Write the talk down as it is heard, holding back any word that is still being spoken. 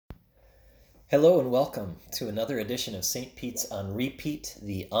Hello and welcome to another edition of St. Pete's on Repeat,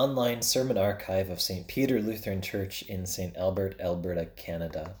 the online sermon archive of St. Peter Lutheran Church in St. Albert, Alberta,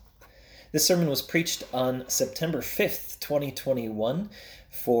 Canada. This sermon was preached on September 5th, 2021,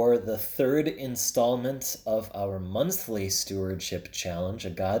 for the third installment of our monthly stewardship challenge, A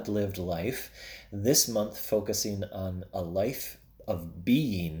God-Lived Life, this month focusing on a life of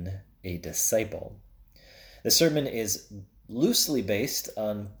being a disciple. The sermon is loosely based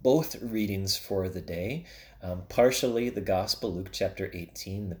on both readings for the day, partially the Gospel, Luke chapter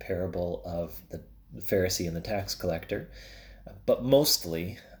 18, the parable of the Pharisee and the tax collector, but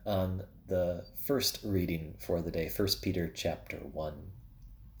mostly on the first reading for the day, 1 Peter chapter 1.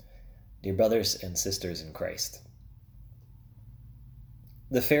 Dear brothers and sisters in Christ,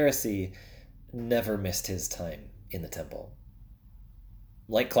 the Pharisee never missed his time in the temple.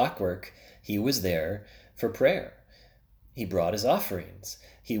 Like clockwork, he was there for prayer. He brought his offerings.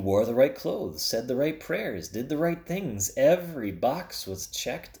 He wore the right clothes, said the right prayers, did the right things. Every box was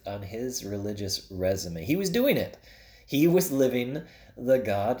checked on his religious resume. He was doing it. He was living the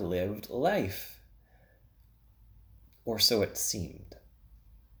God-lived life. Or so it seemed.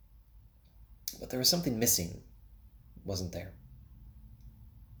 But there was something missing, wasn't there?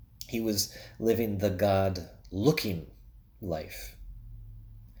 He was living the God-looking life.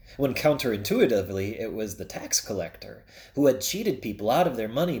 When counterintuitively, it was the tax collector who had cheated people out of their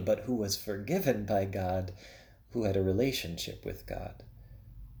money, but who was forgiven by God, who had a relationship with God.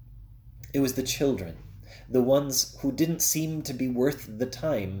 It was the children, the ones who didn't seem to be worth the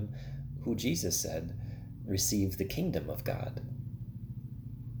time, who Jesus said, receive the kingdom of God.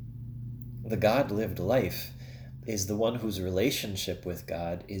 The God-lived life is the one whose relationship with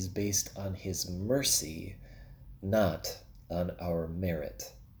God is based on his mercy, not on our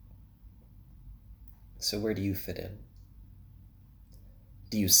merit. So where do you fit in?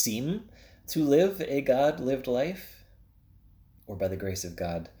 Do you seem to live a God-lived life? Or by the grace of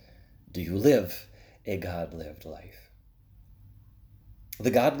God, do you live a God-lived life? The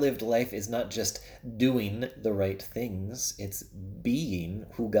God-lived life is not just doing the right things, it's being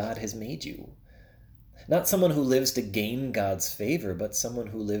who God has made you. Not someone who lives to gain God's favor, but someone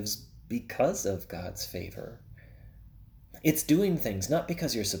who lives because of God's favor. It's doing things not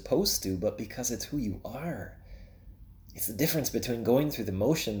because you're supposed to, but because it's who you are. It's the difference between going through the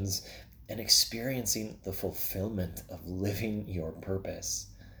motions and experiencing the fulfillment of living your purpose.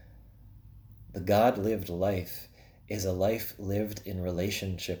 The God-lived life is a life lived in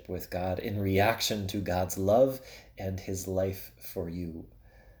relationship with God, in reaction to God's love and his life for you.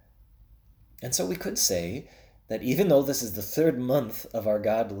 And so we could say that even though this is the third month of our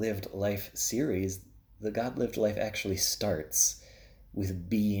God-lived life series, the God-lived life actually starts with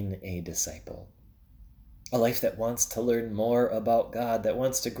being a disciple. A life that wants to learn more about God, that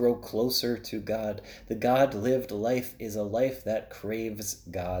wants to grow closer to God. The God-lived life is a life that craves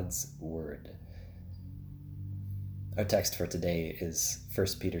God's word. Our text for today is 1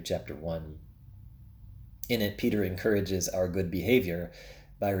 Peter chapter 1. In it, Peter encourages our good behavior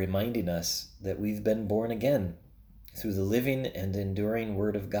by reminding us that we've been born again through the living and enduring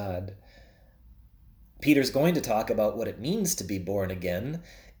word of God. Peter's going to talk about what it means to be born again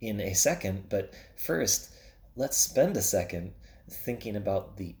in a second, but first, let's spend a second thinking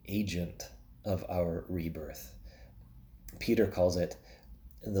about the agent of our rebirth. Peter calls it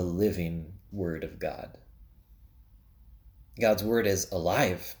the living Word of God. God's Word is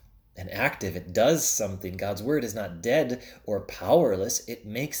alive and active. It does something. God's Word is not dead or powerless. It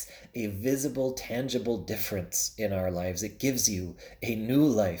makes a visible, tangible difference in our lives. It gives you a new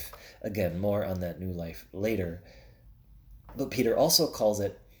life. Again, more on that new life later. But Peter also calls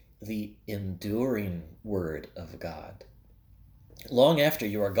it the enduring Word of God. Long after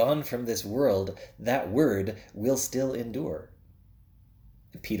you are gone from this world, that Word will still endure.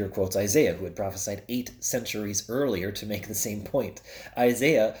 Peter quotes Isaiah, who had prophesied 8 centuries earlier to make the same point.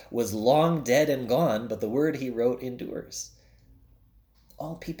 Isaiah was long dead and gone, but the word he wrote endures.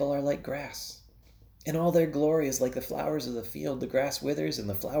 All people are like grass, and all their glory is like the flowers of the field. The grass withers and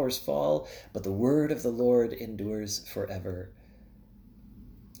the flowers fall, but the word of the Lord endures forever.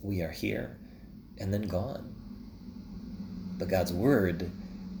 We are here and then gone. But God's word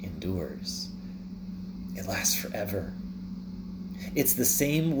endures. It lasts forever. It's the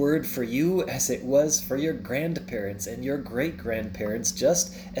same word for you as it was for your grandparents and your great-grandparents,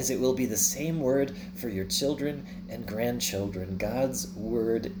 just as it will be the same word for your children and grandchildren. God's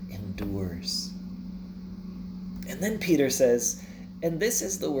word endures. And then Peter says, and this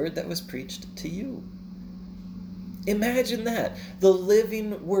is the word that was preached to you. Imagine that. The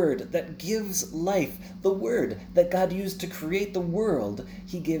living Word that gives life, the Word that God used to create the world,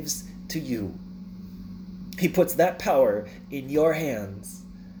 He gives to you. He puts that power in your hands.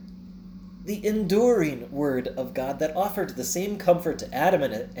 The enduring Word of God that offered the same comfort to Adam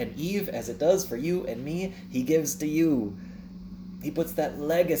and Eve as it does for you and me, He gives to you. He puts that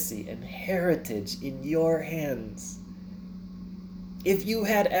legacy and heritage in your hands. If you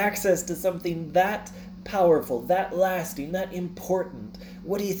had access to something that powerful, that lasting, that important,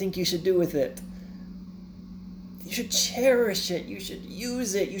 what do you think you should do with it? You should cherish it. You should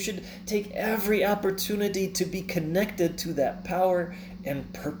use it. You should take every opportunity to be connected to that power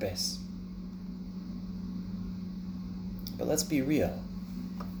and purpose. But let's be real.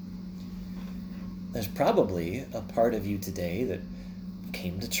 There's probably a part of you today that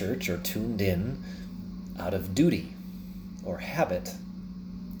came to church or tuned in out of duty or habit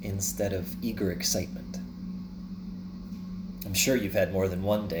instead of eager excitement. I'm sure you've had more than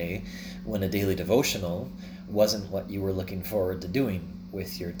one day when a daily devotional wasn't what you were looking forward to doing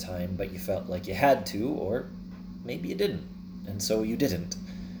with your time, but you felt like you had to, or maybe you didn't, and so you didn't.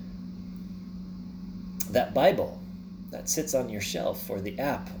 That Bible that sits on your shelf or the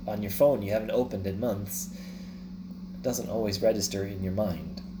app on your phone you haven't opened in months doesn't always register in your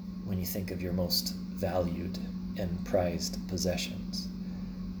mind when you think of your most valued and prized possessions.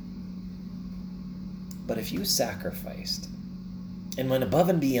 But if you sacrificed and went above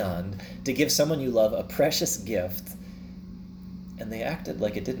and beyond to give someone you love a precious gift, and they acted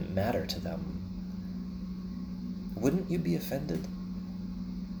like it didn't matter to them, wouldn't you be offended?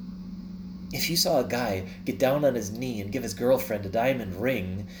 If you saw a guy get down on his knee and give his girlfriend a diamond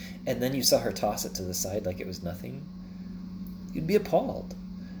ring, and then you saw her toss it to the side like it was nothing, you'd be appalled.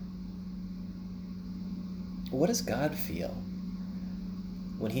 What does God feel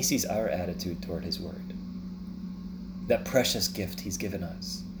when He sees our attitude toward His Word? That precious gift He's given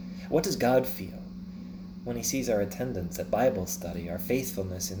us. What does God feel when He sees our attendance at Bible study, our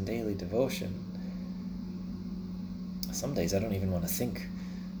faithfulness in daily devotion? Some days I don't even want to think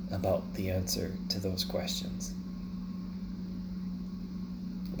about the answer to those questions.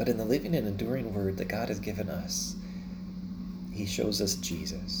 But in the living and enduring Word that God has given us, He shows us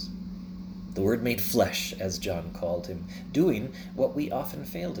Jesus, the Word made flesh, as John called Him, doing what we often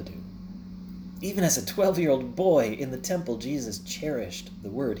fail to do. Even as a 12-year-old boy in the temple, Jesus cherished the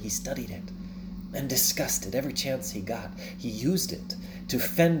Word. He studied it and discussed it every chance he got. He used it to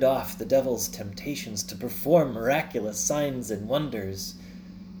fend off the devil's temptations, to perform miraculous signs and wonders.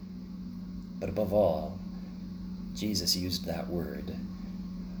 But above all, Jesus used that Word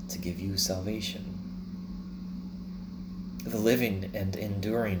to give you salvation. The living and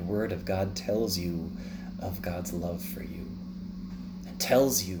enduring Word of God tells you of God's love for you. It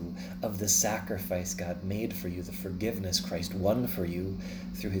tells you of the sacrifice God made for you, the forgiveness Christ won for you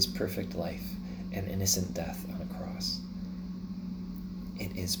through His perfect life and innocent death on a cross.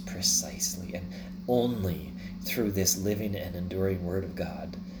 It is precisely and only through this living and enduring Word of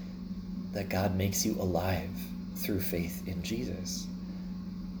God that God makes you alive through faith in Jesus.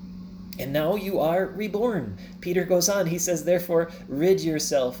 And now you are reborn. Peter goes on, he says, therefore, rid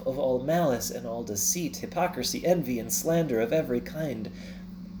yourself of all malice and all deceit, hypocrisy, envy, and slander of every kind.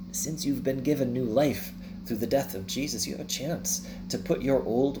 Since you've been given new life through the death of Jesus, you have a chance to put your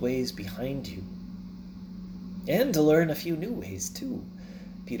old ways behind you and to learn a few new ways too.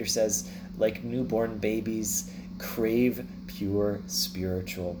 Peter says, like newborn babies, crave pure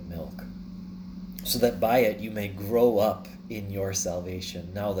spiritual milk, so that by it you may grow up in your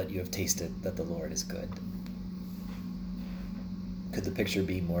salvation, now that you have tasted that the Lord is good. Could the picture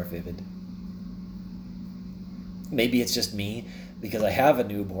be more vivid? Maybe it's just me, because I have a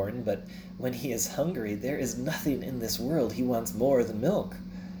newborn, but when he is hungry, there is nothing in this world he wants more than milk.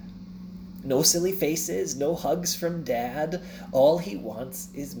 No silly faces, no hugs from Dad. All he wants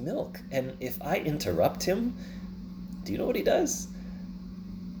is milk. And if I interrupt him, do you know what he does?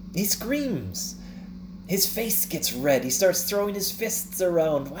 He screams. His face gets red. He starts throwing his fists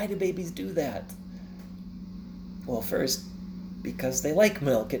around. Why do babies do that? Well, first, because they like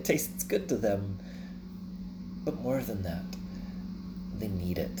milk. It tastes good to them. But more than that, they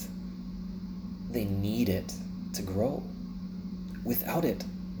need it. They need it to grow. Without it,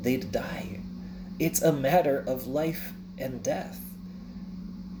 they'd die. It's a matter of life and death.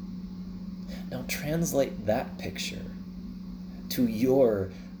 Now translate that picture to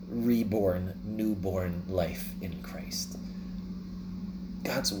your reborn, newborn life in Christ.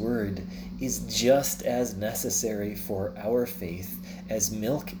 God's Word is just as necessary for our faith as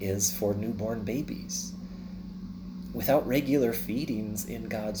milk is for newborn babies. Without regular feedings in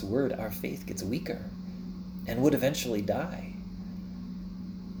God's Word, our faith gets weaker and would eventually die.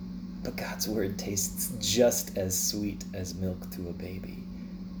 But God's word tastes just as sweet as milk to a baby.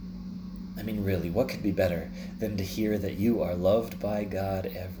 I mean, really, what could be better than to hear that you are loved by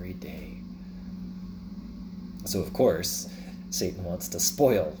God every day? So, of course, Satan wants to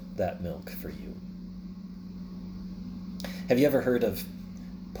spoil that milk for you. Have you ever heard of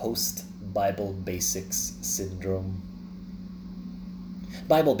post-Bible Basics syndrome?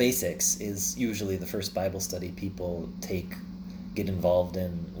 Bible Basics is usually the first Bible study people get involved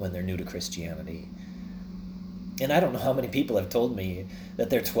in when they're new to Christianity. And I don't know how many people have told me that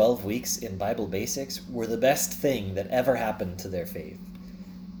their 12 weeks in Bible Basics were the best thing that ever happened to their faith.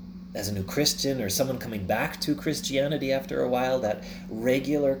 As a new Christian or someone coming back to Christianity after a while, that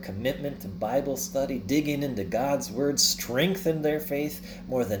regular commitment to Bible study, digging into God's Word, strengthened their faith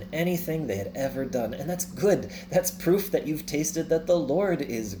more than anything they had ever done. And that's good. That's proof that you've tasted that the Lord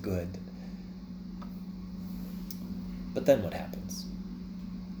is good. But then what happens?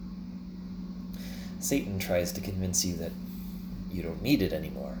 Satan tries to convince you that you don't need it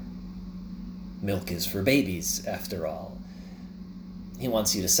anymore. Milk is for babies, after all. He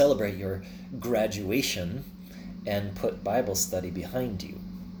wants you to celebrate your graduation and put Bible study behind you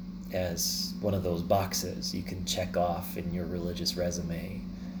as one of those boxes you can check off in your religious resume.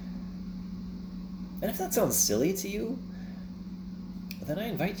 And if that sounds silly to you, then I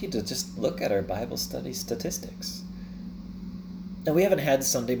invite you to just look at our Bible study statistics. Now, we haven't had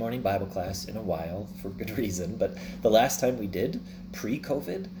Sunday morning Bible class in a while, for good reason, but the last time we did,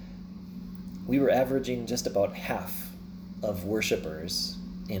 pre-COVID, we were averaging just about half of worshipers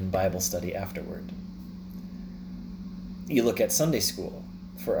in Bible study afterward. You look at Sunday school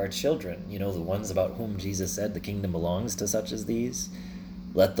for our children, the ones about whom Jesus said the kingdom belongs to such as these.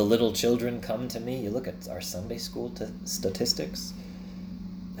 Let the little children come to me. You look at our Sunday school statistics,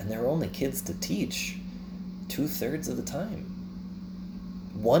 and there are only kids to teach 2/3 of the time.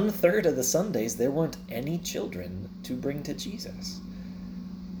 1/3 of the Sundays, there weren't any children to bring to Jesus.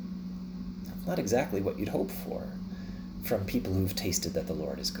 That's not exactly what you'd hope for from people who've tasted that the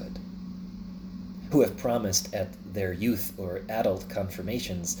Lord is good, who have promised at their youth or adult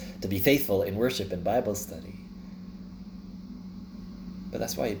confirmations to be faithful in worship and Bible study. But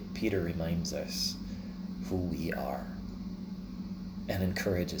that's why Peter reminds us who we are and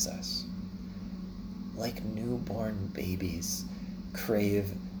encourages us. Like newborn babies,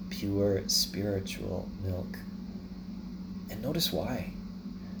 crave pure spiritual milk. And notice why.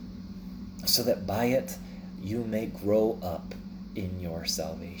 So that by it you may grow up in your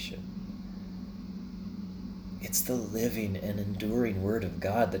salvation. It's the living and enduring Word of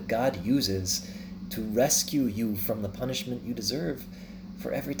God that God uses to rescue you from the punishment you deserve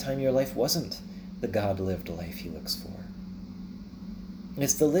for every time your life wasn't the God-lived life He looks for.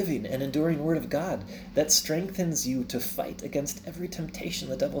 It's the living and enduring Word of God that strengthens you to fight against every temptation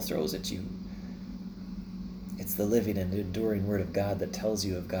the devil throws at you. It's the living and enduring Word of God that tells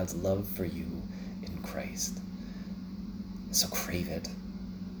you of God's love for you in Christ. So crave it.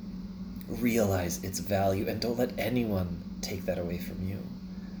 Realize its value and don't let anyone take that away from you.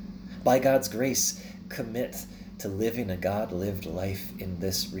 By God's grace, commit to living a God-lived life in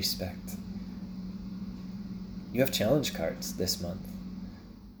this respect. You have challenge cards this month.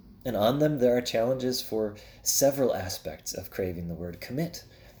 And on them, there are challenges for several aspects of craving the Word. Commit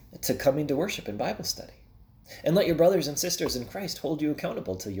to coming to worship and Bible study. And let your brothers and sisters in Christ hold you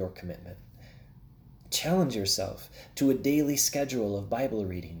accountable to your commitment. Challenge yourself to a daily schedule of Bible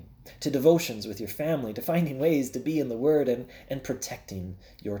reading, to devotions with your family, to finding ways to be in the Word and protecting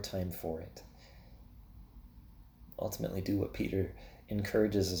your time for it. Ultimately, do what Peter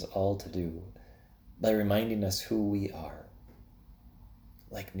encourages us all to do by reminding us who we are.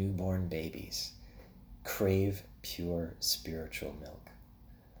 Like newborn babies, crave pure spiritual milk,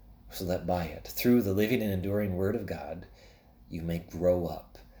 so that by it, through the living and enduring Word of God, you may grow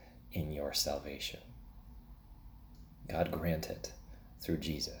up in your salvation. God grant it through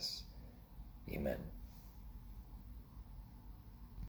Jesus. Amen.